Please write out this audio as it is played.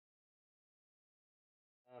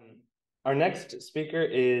Our next speaker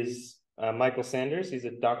is Michael Sanders. He's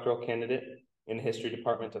a doctoral candidate in the history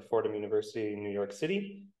department of Fordham University in New York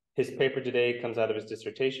City. His paper today comes out of his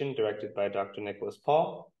dissertation, directed by Dr. Nicholas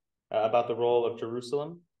Paul, about the role of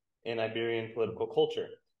Jerusalem in Iberian political culture,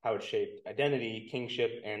 how it shaped identity,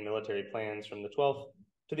 kingship, and military plans from the 12th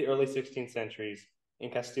to the early 16th centuries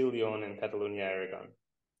in Castile, Leon, and Catalonia, Aragon.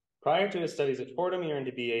 Prior to his studies at Fordham, he earned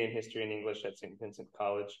a BA in History and English at St. Vincent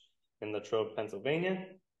College in Latrobe, Pennsylvania,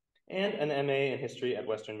 and an MA in History at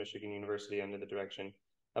Western Michigan University under the direction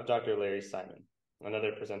of Dr. Larry Simon,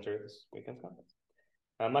 another presenter at this weekend's conference.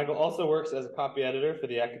 Michael also works as a copy editor for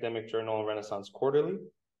the academic journal Renaissance Quarterly,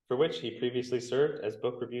 for which he previously served as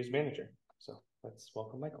book reviews manager. So let's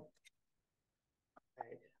welcome Michael.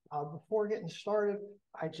 Before getting started,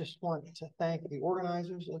 I just want to thank the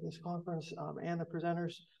organizers of this conference and the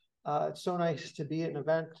presenters. It's so nice to be at an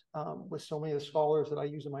event with so many of the scholars that I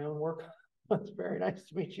use in my own work. It's very nice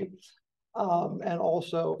to meet you. And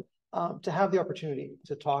also to have the opportunity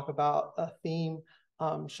to talk about a theme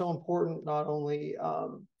so important, not only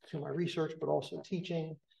to my research, but also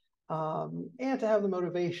teaching, and to have the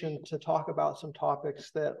motivation to talk about some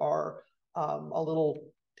topics that are a little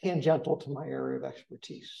tangential to my area of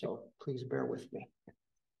expertise. So please bear with me.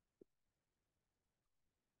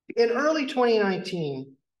 In early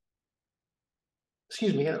 1219,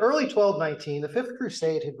 the Fifth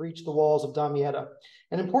Crusade had reached the walls of Damietta,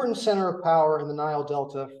 an important center of power in the Nile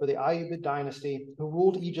Delta for the Ayyubid dynasty, who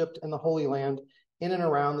ruled Egypt and the Holy Land in and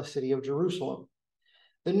around the city of Jerusalem.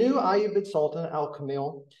 The new Ayyubid Sultan,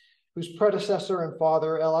 al-Kamil, whose predecessor and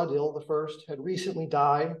father, el-Adil I, had recently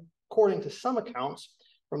died, according to some accounts,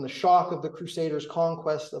 from the shock of the Crusaders'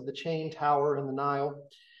 conquest of the Chain Tower in the Nile,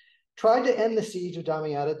 tried to end the siege of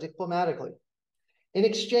Damietta diplomatically. In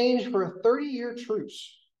exchange for a 30-year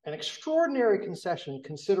truce, an extraordinary concession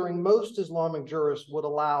considering most Islamic jurists would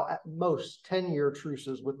allow at most 10-year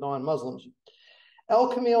truces with non-Muslims,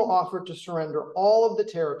 El-Kamil offered to surrender all of the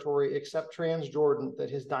territory except Transjordan that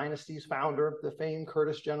his dynasty's founder, the famed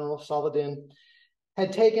Kurdish general Saladin,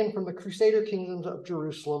 had taken from the Crusader kingdoms of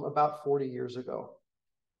Jerusalem about 40 years ago.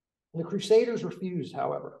 The Crusaders refused,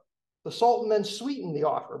 however. The Sultan then sweetened the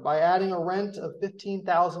offer by adding a rent of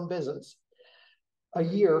 15,000 byzants a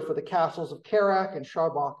year for the castles of Kerak and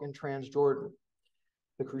Sharbak in Transjordan.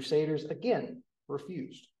 The Crusaders again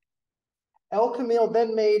refused. El-Kamil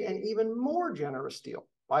then made an even more generous deal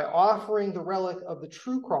by offering the relic of the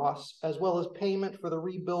True Cross, as well as payment for the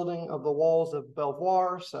rebuilding of the walls of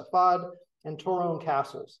Belvoir, Safad, and Toron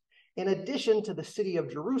castles, in addition to the city of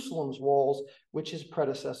Jerusalem's walls, which his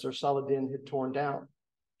predecessor Saladin had torn down.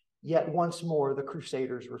 Yet once more, the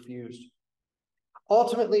Crusaders refused.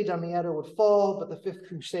 Ultimately, Damietta would fall, but the Fifth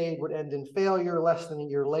Crusade would end in failure less than a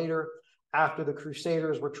year later, after the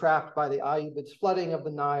Crusaders were trapped by the Ayyubids' flooding of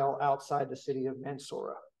the Nile outside the city of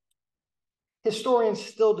Mansoura. Historians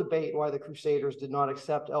still debate why the Crusaders did not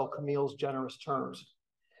accept El-Kamil's generous terms.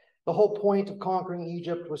 The whole point of conquering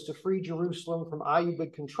Egypt was to free Jerusalem from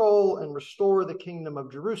Ayyubid control and restore the kingdom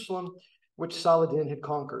of Jerusalem, which Saladin had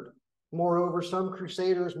conquered. Moreover, some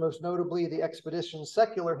Crusaders, most notably the expedition's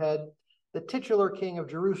secular head, the titular king of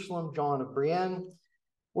Jerusalem, John of Brienne,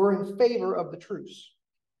 were in favor of the truce.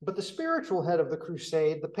 But the spiritual head of the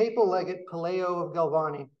crusade, the papal legate Peleo of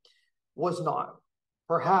Galvani, was not.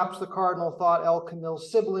 Perhaps the cardinal thought El-Kamil's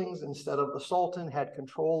siblings, instead of the Sultan, had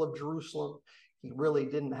control of Jerusalem. He really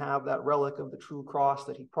didn't have that relic of the true cross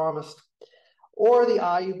that he promised. Or the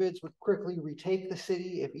Ayyubids would quickly retake the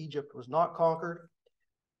city if Egypt was not conquered.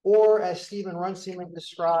 Or, as Stephen Runciman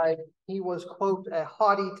described, he was, quote, a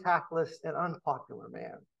haughty, tactless, and unpopular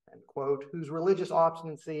man, end quote, whose religious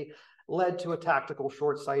obstinacy led to a tactical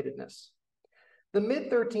short-sightedness. The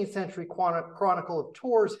mid-13th century Chronicle of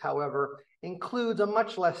Tours, however, includes a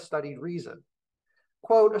much less studied reason.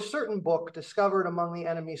 Quote, a certain book discovered among the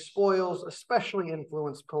enemy's spoils especially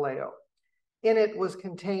influenced Peleo. In it was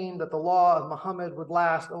contained that the law of Muhammad would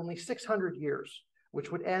last only 600 years,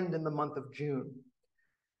 which would end in the month of June,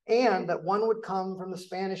 and that one would come from the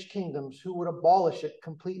Spanish kingdoms who would abolish it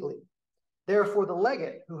completely. Therefore, the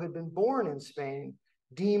legate, who had been born in Spain,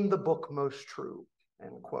 deemed the book most true,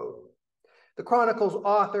 end quote. The Chronicle's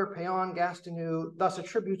author, Péan Gastineau, thus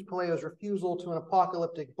attributes Peleo's refusal to an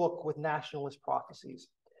apocalyptic book with nationalist prophecies.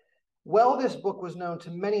 Well, this book was known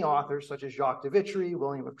to many authors, such as Jacques de Vitry,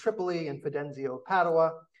 William of Tripoli, and Fidenzio of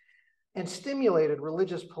Padua, and stimulated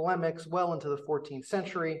religious polemics well into the 14th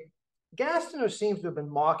century. Gastineau seems to have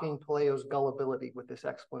been mocking Peleo's gullibility with this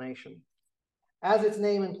explanation. As its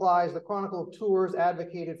name implies, the Chronicle of Tours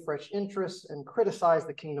advocated fresh interests and criticized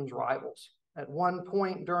the kingdom's rivals. At one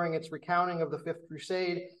point during its recounting of the Fifth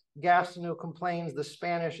Crusade, Gastineau complains the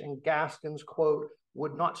Spanish and Gascons, quote,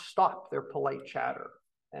 would not stop their polite chatter,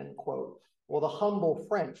 end quote, while the humble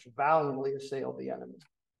French valiantly assailed the enemy.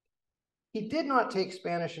 He did not take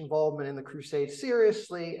Spanish involvement in the Crusades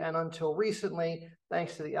seriously, and until recently,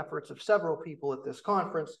 thanks to the efforts of several people at this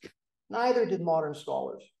conference, neither did modern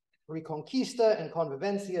scholars. Reconquista and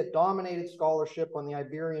Convivencia dominated scholarship on the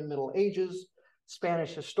Iberian Middle Ages.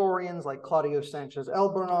 Spanish historians like Claudio Sanchez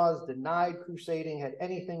Albornoz denied crusading had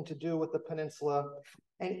anything to do with the peninsula.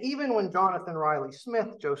 And even when Jonathan Riley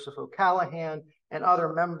Smith, Joseph O'Callaghan, and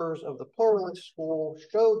other members of the pluralist school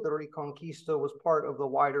showed the Reconquista was part of the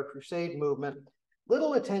wider crusade movement,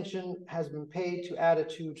 little attention has been paid to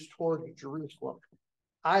attitudes toward Jerusalem,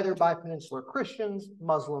 either by peninsular Christians,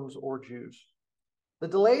 Muslims, or Jews. The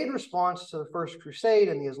delayed response to the First Crusade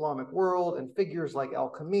in the Islamic world and figures like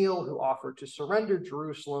al-Kamil, who offered to surrender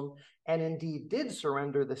Jerusalem and indeed did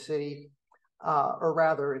surrender the city, or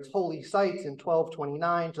rather its holy sites in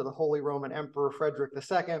 1229 to the Holy Roman Emperor Frederick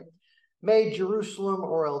II, made Jerusalem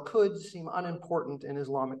or al-Quds seem unimportant in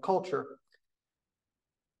Islamic culture.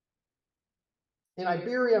 In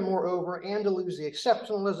Iberia, moreover, Andalusi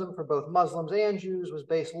exceptionalism for both Muslims and Jews was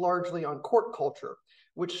based largely on court culture,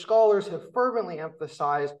 which scholars have fervently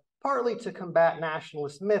emphasized, partly to combat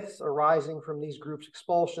nationalist myths arising from these groups'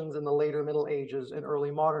 expulsions in the later Middle Ages and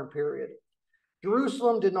early modern period.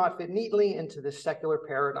 Jerusalem did not fit neatly into this secular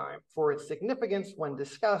paradigm, for its significance, when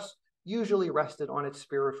discussed, usually rested on its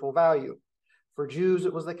spiritual value. For Jews,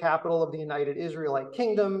 it was the capital of the United Israelite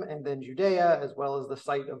Kingdom and then Judea, as well as the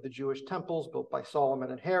site of the Jewish temples built by Solomon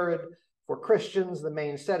and Herod. For Christians, the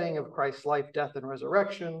main setting of Christ's life, death, and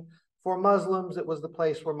resurrection. For Muslims, it was the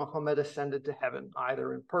place where Muhammad ascended to heaven,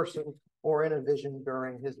 either in person or in a vision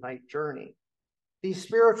during his night journey. These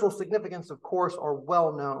spiritual significance, of course, are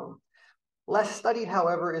well known. Less studied,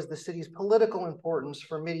 however, is the city's political importance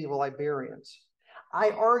for medieval Iberians.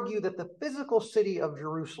 I argue that the physical city of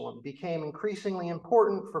Jerusalem became increasingly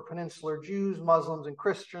important for peninsular Jews, Muslims, and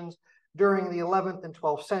Christians during the 11th and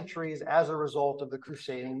 12th centuries as a result of the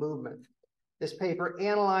crusading movement. This paper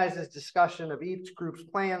analyzes discussion of each group's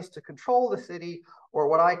plans to control the city, or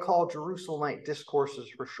what I call Jerusalemite discourses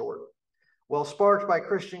for short. Well sparked by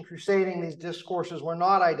Christian crusading, these discourses were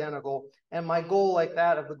not identical, and my goal, like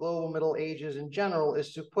that of the global Middle Ages in general,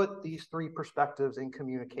 is to put these three perspectives in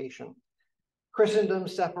communication. Christendom,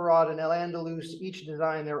 Sepharad, and Al-Andalus each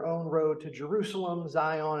designed their own road to Jerusalem,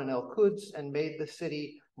 Zion, and al-Quds, and made the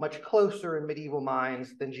city much closer in medieval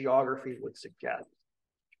minds than geography would suggest.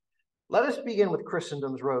 Let us begin with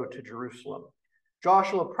Christendom's road to Jerusalem.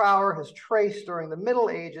 Joshua Prower has traced during the Middle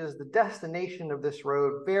Ages the destination of this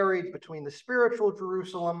road varied between the spiritual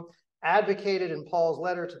Jerusalem, advocated in Paul's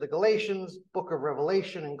letter to the Galatians, Book of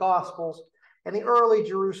Revelation, and Gospels, and the early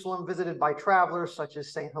Jerusalem visited by travelers such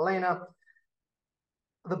as St. Helena,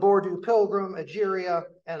 the Bordeaux Pilgrim, Egeria,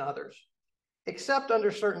 and others. Except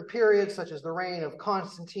under certain periods, such as the reign of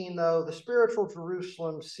Constantine, though, the spiritual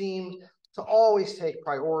Jerusalem seemed to always take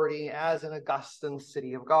priority as an Augustan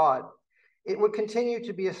city of God. It would continue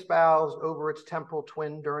to be espoused over its temporal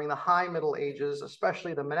twin during the High Middle Ages,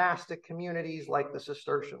 especially the monastic communities like the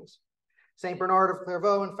Cistercians. St. Bernard of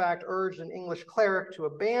Clairvaux, in fact, urged an English cleric to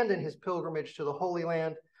abandon his pilgrimage to the Holy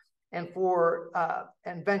Land and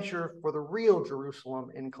venture for the real Jerusalem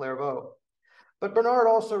in Clairvaux. But Bernard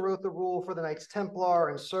also wrote the rule for the Knights Templar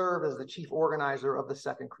and served as the chief organizer of the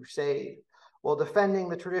Second Crusade. While defending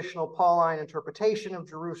the traditional Pauline interpretation of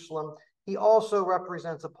Jerusalem, he also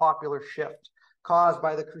represents a popular shift caused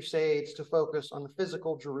by the Crusades to focus on the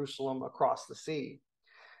physical Jerusalem across the sea.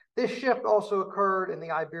 This shift also occurred in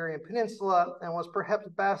the Iberian Peninsula and was perhaps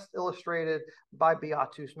best illustrated by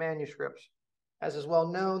Beatus manuscripts. As is well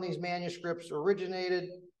known, these manuscripts originated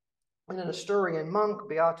in an Asturian monk,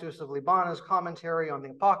 Beatus of Libana's commentary on the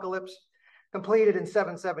Apocalypse. Completed in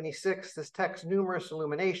 776, this text's numerous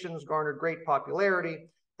illuminations garnered great popularity,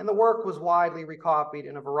 and the work was widely recopied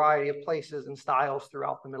in a variety of places and styles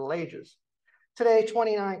throughout the Middle Ages. Today,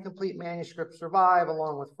 29 complete manuscripts survive,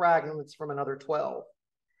 along with fragments from another 12.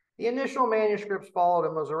 The initial manuscripts followed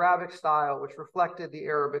a Mozarabic style, which reflected the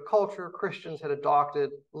Arabic culture Christians had adopted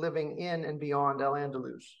living in and beyond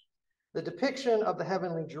Al-Andalus. The depiction of the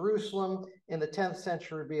heavenly Jerusalem in the 10th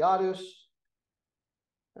century Beatus,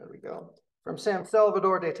 there we go, from San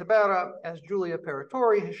Salvador de Tabera, as Julia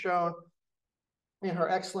Paratori has shown in her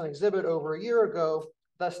excellent exhibit over a year ago,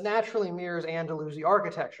 thus naturally mirrors Andalusi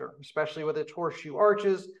architecture, especially with its horseshoe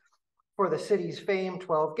arches for the city's famed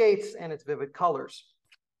 12 gates and its vivid colors.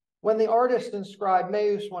 When the artist and scribe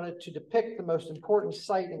Meus wanted to depict the most important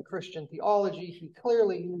site in Christian theology, he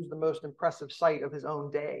clearly used the most impressive site of his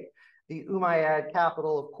own day, the Umayyad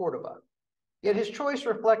capital of Cordoba. Yet his choice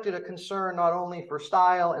reflected a concern not only for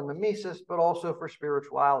style and mimesis, but also for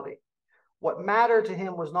spirituality. What mattered to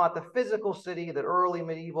him was not the physical city that early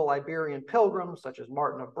medieval Iberian pilgrims, such as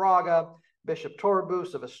Martin of Braga, Bishop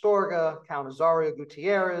Torbus of Astorga, Count Azario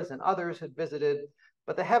Gutierrez, and others had visited,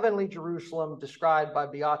 but the heavenly Jerusalem described by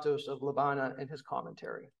Beatus of Libana in his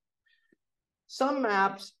commentary. Some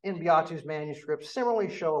maps in Beatus' manuscripts similarly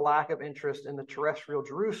show a lack of interest in the terrestrial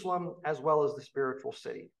Jerusalem as well as the spiritual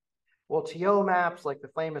city. While Thiot maps, like the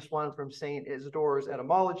famous one from St. Isidore's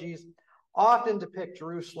Etymologies, often depict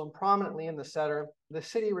Jerusalem prominently in the center, the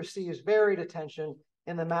city receives varied attention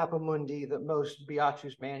in the Mappa Mundi that most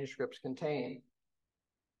Beatus manuscripts contain.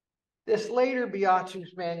 This later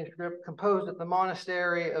Beatus manuscript, composed at the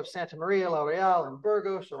monastery of Santa Maria la Real in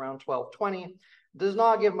Burgos around 1220, does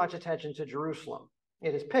not give much attention to Jerusalem.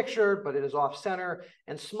 It is pictured, but it is off-center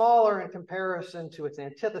and smaller in comparison to its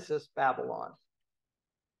antithesis, Babylon.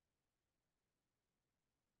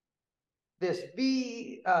 This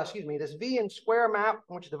V and square map,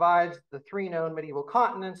 which divides the three known medieval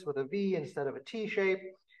continents with a V instead of a T shape,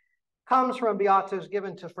 comes from Beatus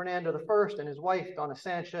given to Fernando I and his wife Donna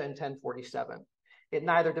Sancha in 1047. It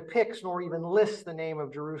neither depicts nor even lists the name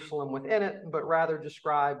of Jerusalem within it, but rather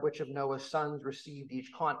describe which of Noah's sons received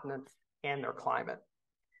each continent and their climate.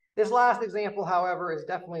 This last example, however, is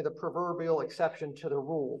definitely the proverbial exception to the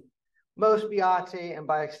rule. Most Beati, and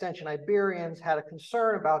by extension Iberians, had a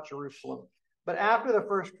concern about Jerusalem, but after the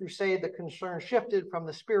First Crusade, the concern shifted from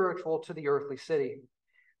the spiritual to the earthly city.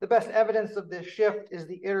 The best evidence of this shift is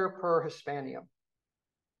the Iter per Hispanium,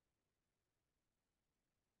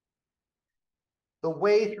 the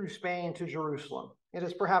way through Spain to Jerusalem. It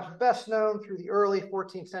is perhaps best known through the early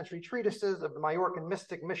 14th century treatises of the Majorcan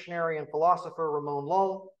mystic, missionary, and philosopher Ramon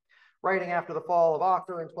Lull. Writing after the fall of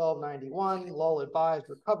Acre in 1291, Lull advised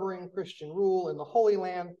recovering Christian rule in the Holy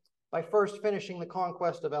Land by first finishing the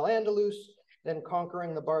conquest of Al-Andalus, then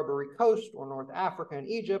conquering the Barbary coast or North Africa and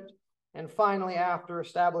Egypt, and finally, after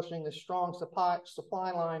establishing a strong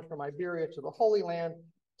supply line from Iberia to the Holy Land,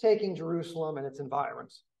 taking Jerusalem and its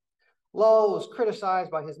environs. Lull was criticized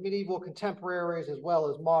by his medieval contemporaries as well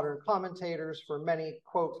as modern commentators for many,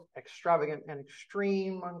 quote, extravagant and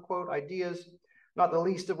extreme, unquote, ideas, not the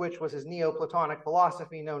least of which was his Neoplatonic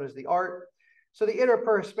philosophy known as the art. So the Iter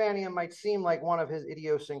per Hispanium might seem like one of his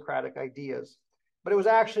idiosyncratic ideas, but it was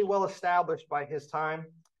actually well established by his time.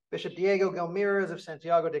 Bishop Diego Gelmírez of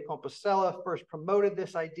Santiago de Compostela first promoted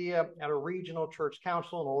this idea at a regional church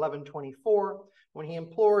council in 1124 when he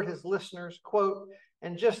implored his listeners, quote,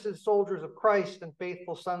 "And just as soldiers of Christ and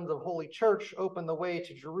faithful sons of Holy Church opened the way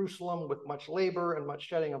to Jerusalem with much labor and much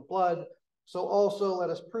shedding of blood, so also let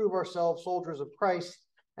us prove ourselves soldiers of Christ,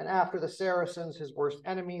 and after the Saracens, his worst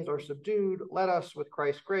enemies, are subdued, let us, with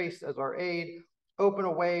Christ's grace as our aid, open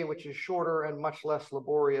a way which is shorter and much less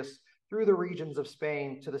laborious through the regions of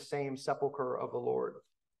Spain to the same sepulchre of the Lord."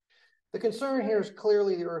 The concern here is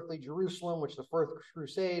clearly the earthly Jerusalem, which the First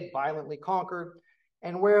Crusade violently conquered,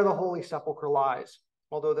 and where the Holy Sepulchre lies.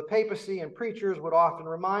 Although the papacy and preachers would often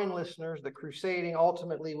remind listeners that crusading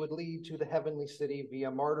ultimately would lead to the heavenly city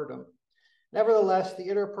via martyrdom. Nevertheless,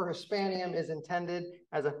 the Iter per Hispanium is intended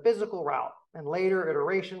as a physical route, and later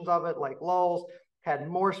iterations of it, like Lull's, had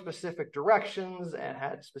more specific directions and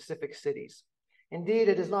had specific cities. Indeed,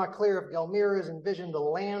 it is not clear if Gelmírez envisioned a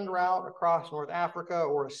land route across North Africa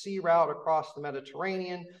or a sea route across the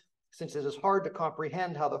Mediterranean, since it is hard to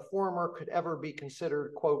comprehend how the former could ever be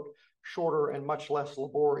considered, quote, shorter and much less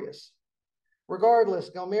laborious. Regardless,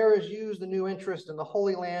 Gelmírez used the new interest in the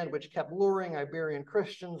Holy Land, which kept luring Iberian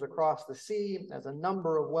Christians across the sea, as a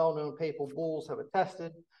number of well-known papal bulls have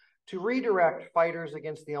attested, to redirect fighters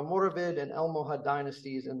against the Almoravid and Almohad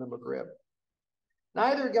dynasties in the Maghreb.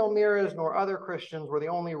 Neither Gelmírez nor other Christians were the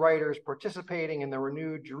only writers participating in the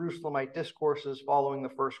renewed Jerusalemite discourses following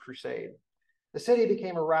the First Crusade. The city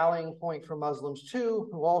became a rallying point for Muslims too,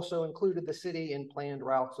 who also included the city in planned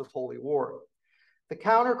routes of holy war. The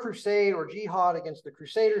counter-crusade or jihad against the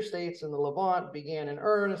Crusader states in the Levant began in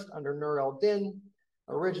earnest under Nur al-Din.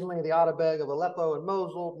 Originally the Atabeg of Aleppo and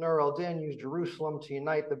Mosul, Nur al-Din used Jerusalem to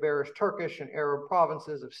unite the various Turkish and Arab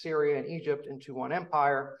provinces of Syria and Egypt into one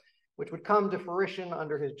empire, which would come to fruition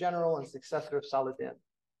under his general and successor Saladin.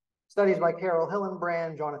 Studies by Carol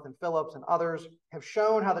Hillenbrand, Jonathan Phillips, and others have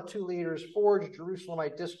shown how the two leaders forged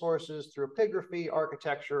Jerusalemite discourses through epigraphy,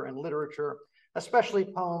 architecture, and literature,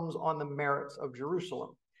 especially poems on the merits of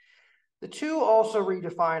Jerusalem. The two also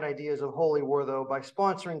redefined ideas of holy war, though, by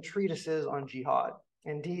sponsoring treatises on jihad.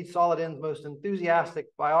 Indeed, Saladin's most enthusiastic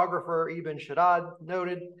biographer, Ibn Shaddad,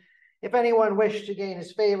 noted, If anyone wished to gain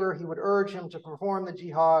his favor, he would urge him to perform the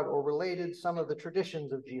jihad or related some of the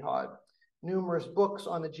traditions of jihad. Numerous books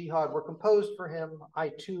on the jihad were composed for him. I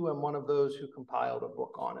too am one of those who compiled a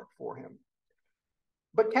book on it for him.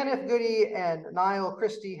 But Kenneth Goody and Niall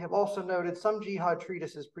Christie have also noted some jihad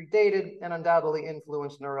treatises predated and undoubtedly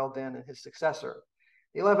influenced Nur al-Din and his successor.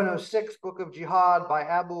 The 1106 book of Jihad by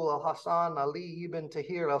Abu al-Hasan Ali ibn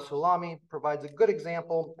Tahir al-Sulami provides a good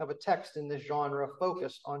example of a text in this genre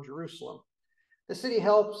focused on Jerusalem. The city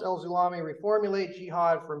helps al-Sulami reformulate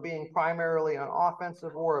jihad from being primarily an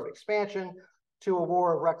offensive war of expansion to a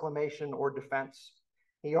war of reclamation or defense.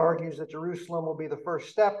 He argues that Jerusalem will be the first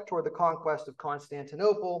step toward the conquest of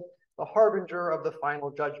Constantinople, the harbinger of the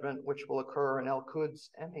final judgment which will occur in al-Quds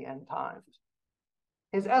and the end times.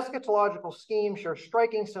 His eschatological scheme shares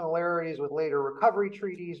striking similarities with later recovery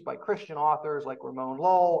treaties by Christian authors like Ramon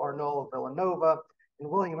Lull, Arnauld of Villanova, and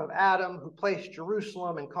William of Adam, who placed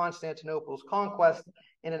Jerusalem and Constantinople's conquest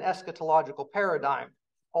in an eschatological paradigm.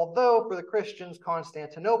 Although for the Christians,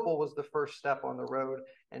 Constantinople was the first step on the road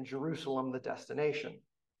and Jerusalem the destination.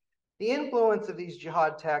 The influence of these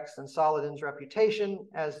jihad texts and Saladin's reputation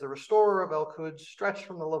as the restorer of al-Quds stretched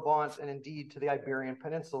from the Levant and indeed to the Iberian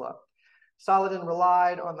Peninsula. Saladin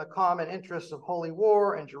relied on the common interests of holy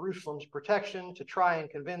war and Jerusalem's protection to try and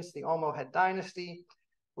convince the Almohad dynasty,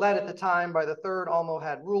 led at the time by the third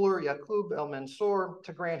Almohad ruler, Yaqub el-Mansur,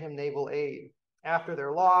 to grant him naval aid. After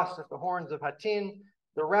their loss at the Horns of Hattin,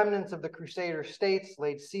 the remnants of the Crusader states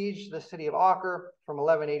laid siege to the city of Acre from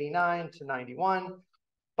 1189 to 91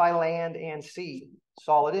 by land and sea.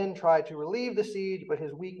 Saladin tried to relieve the siege, but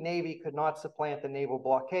his weak navy could not supplant the naval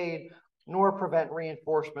blockade, nor prevent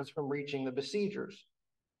reinforcements from reaching the besiegers.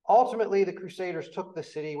 Ultimately, the Crusaders took the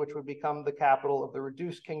city, which would become the capital of the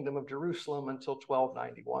reduced kingdom of Jerusalem until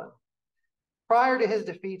 1291. Prior to his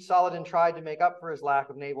defeat, Saladin tried to make up for his lack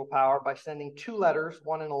of naval power by sending two letters,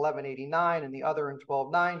 one in 1189 and the other in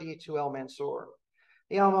 1290, to el-Mansur.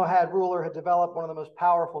 The Almohad ruler had developed one of the most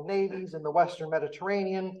powerful navies in the Western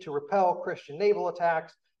Mediterranean to repel Christian naval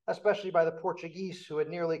attacks, especially by the Portuguese, who had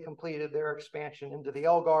nearly completed their expansion into the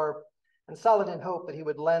Algarve, and Saladin hoped that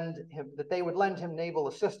they would lend him naval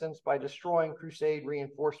assistance by destroying Crusade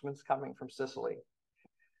reinforcements coming from Sicily.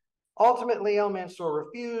 Ultimately, el-Mansur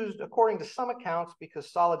refused, according to some accounts,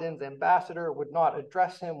 because Saladin's ambassador would not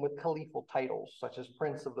address him with caliphal titles, such as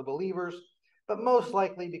Prince of the Believers, but most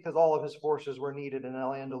likely because all of his forces were needed in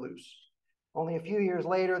Al-Andalus. Only a few years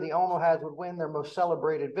later, the Almohads would win their most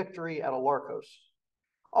celebrated victory at Alarcos.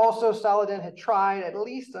 Also, Saladin had tried, at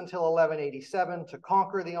least until 1187, to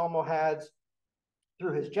conquer the Almohads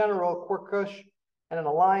through his general Qurkush and an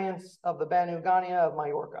alliance of the Banu Ghania of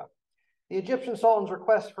Majorca. The Egyptian Sultan's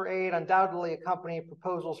request for aid undoubtedly accompanied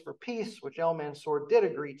proposals for peace, which el-Mansur did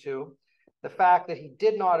agree to. The fact that he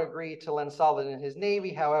did not agree to lend Saladin his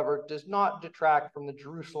navy, however, does not detract from the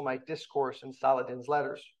Jerusalemite discourse in Saladin's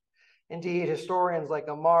letters. Indeed, historians like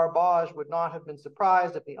Amar Baj would not have been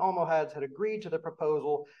surprised if the Almohads had agreed to the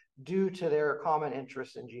proposal due to their common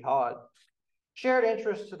interest in jihad. Shared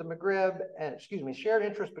interest between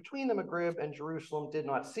the Maghrib and Jerusalem did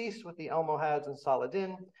not cease with the Almohads and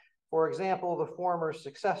Saladin. For example, the former's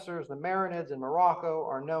successors, the Marinids in Morocco,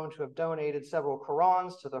 are known to have donated several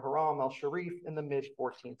Qurans to the Haram al-Sharif in the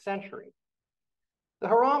mid-14th century. The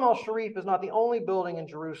Haram al-Sharif is not the only building in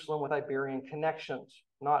Jerusalem with Iberian connections.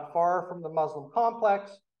 Not far from the Muslim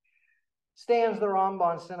complex stands the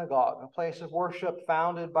Ramban synagogue, a place of worship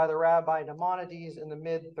founded by the Rabbi Maimonides in the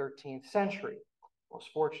mid-13th century. I was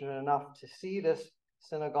fortunate enough to see this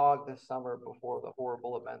synagogue this summer before the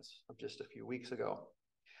horrible events of just a few weeks ago.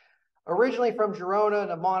 Originally from Girona,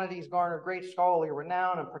 Maimonides garnered great scholarly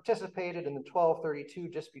renown and participated in the 1232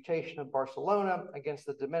 disputation of Barcelona against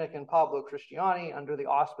the Dominican Pablo Cristiani under the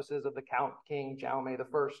auspices of the Count King Jaume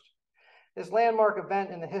I. This landmark event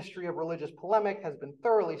in the history of religious polemic has been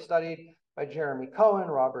thoroughly studied by Jeremy Cohen,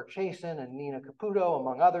 Robert Chasen, and Nina Caputo,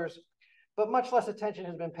 among others, but much less attention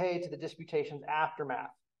has been paid to the disputation's aftermath.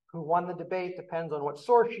 Who won the debate depends on what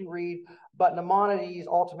source you read, but Maimonides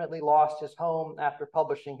ultimately lost his home after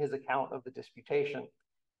publishing his account of the disputation.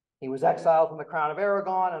 He was exiled from the crown of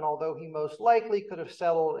Aragon, and although he most likely could have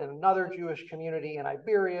settled in another Jewish community in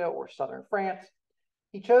Iberia or southern France,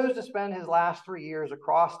 he chose to spend his last 3 years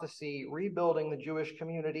across the sea rebuilding the Jewish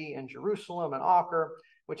community in Jerusalem and Acre,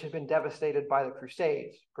 which had been devastated by the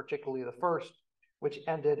Crusades, particularly the first, which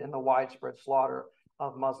ended in the widespread slaughter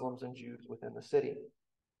of Muslims and Jews within the city.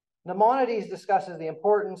 Maimonides discusses the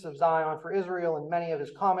importance of Zion for Israel in many of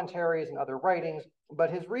his commentaries and other writings,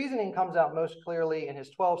 but his reasoning comes out most clearly in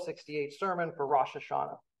his 1268 sermon for Rosh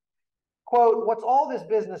Hashanah. Quote, "What's all this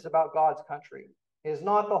business about God's country? Is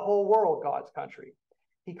not the whole world God's country?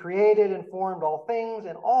 He created and formed all things,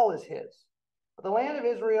 and all is his. But the land of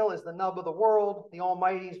Israel is the nub of the world, the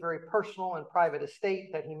Almighty's very personal and private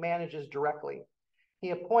estate that he manages directly.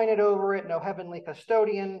 He appointed over it no heavenly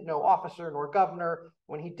custodian, no officer nor governor,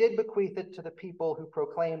 when he did bequeath it to the people who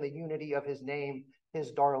proclaim the unity of his name,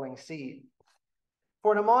 his darling seed.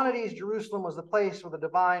 For Maimonides, Jerusalem was the place where the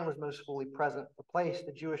divine was most fully present, the place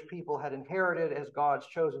the Jewish people had inherited as God's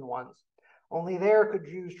chosen ones. Only there could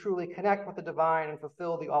Jews truly connect with the divine and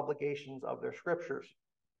fulfill the obligations of their scriptures.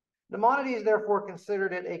 Maimonides therefore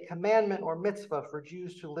considered it a commandment or mitzvah for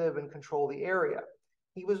Jews to live and control the area.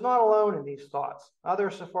 He was not alone in these thoughts. Other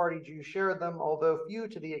Sephardi Jews shared them, although few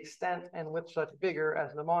to the extent and with such vigor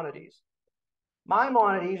as Maimonides.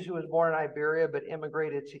 Maimonides, who was born in Iberia but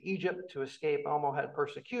immigrated to Egypt to escape Almohad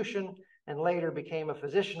persecution and later became a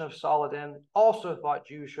physician of Saladin, also thought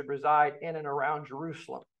Jews should reside in and around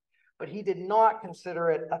Jerusalem. But he did not consider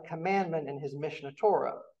it a commandment in his Mishnah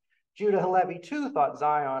Torah. Judah Halevi too thought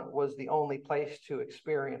Zion was the only place to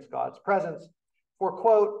experience God's presence. For,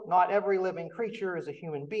 quote, not every living creature is a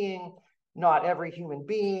human being, not every human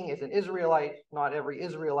being is an Israelite, not every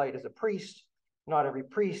Israelite is a priest, not every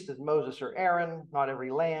priest is Moses or Aaron, not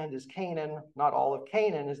every land is Canaan, not all of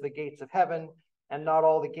Canaan is the gates of heaven, and not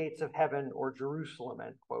all the gates of heaven or Jerusalem,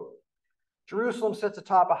 end quote. Jerusalem sits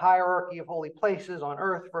atop a hierarchy of holy places on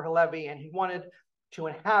earth for Halevi, and he wanted to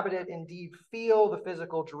inhabit it, indeed feel the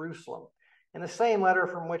physical Jerusalem. In the same letter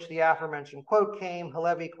from which the aforementioned quote came,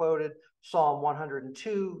 Halevi quoted Psalm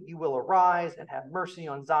 102, "You will arise and have mercy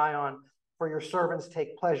on Zion, for your servants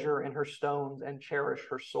take pleasure in her stones and cherish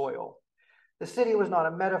her soil." The city was not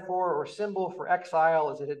a metaphor or symbol for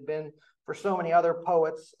exile as it had been for so many other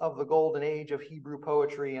poets of the golden age of Hebrew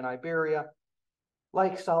poetry in Iberia.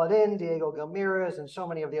 Like Saladin, Diego Gilmirez, and so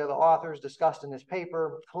many of the other authors discussed in this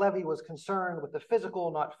paper, Halevi was concerned with the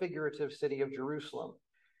physical, not figurative city of Jerusalem.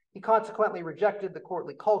 He consequently rejected the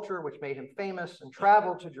courtly culture which made him famous and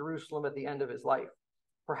traveled to Jerusalem at the end of his life,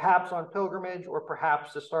 perhaps on pilgrimage or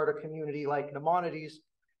perhaps to start a community like Maimonides.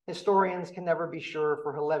 Historians can never be sure,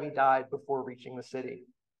 for Halevi died before reaching the city.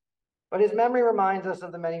 But his memory reminds us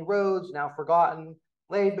of the many roads, now forgotten,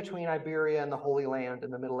 laid between Iberia and the Holy Land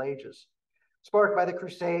in the Middle Ages. Sparked by the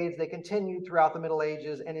Crusades, they continued throughout the Middle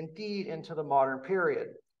Ages and indeed into the modern period.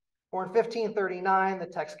 For in 1539, the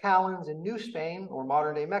Tlaxcalans in New Spain, or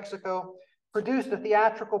modern-day Mexico, produced a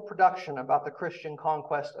theatrical production about the Christian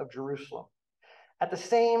conquest of Jerusalem. At the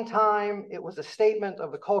same time, it was a statement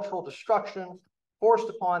of the cultural destruction forced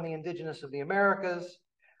upon the indigenous of the Americas,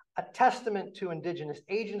 a testament to indigenous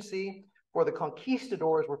agency, for the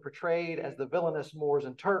conquistadors were portrayed as the villainous Moors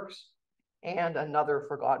and Turks, and another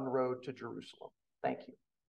forgotten road to Jerusalem. Thank you.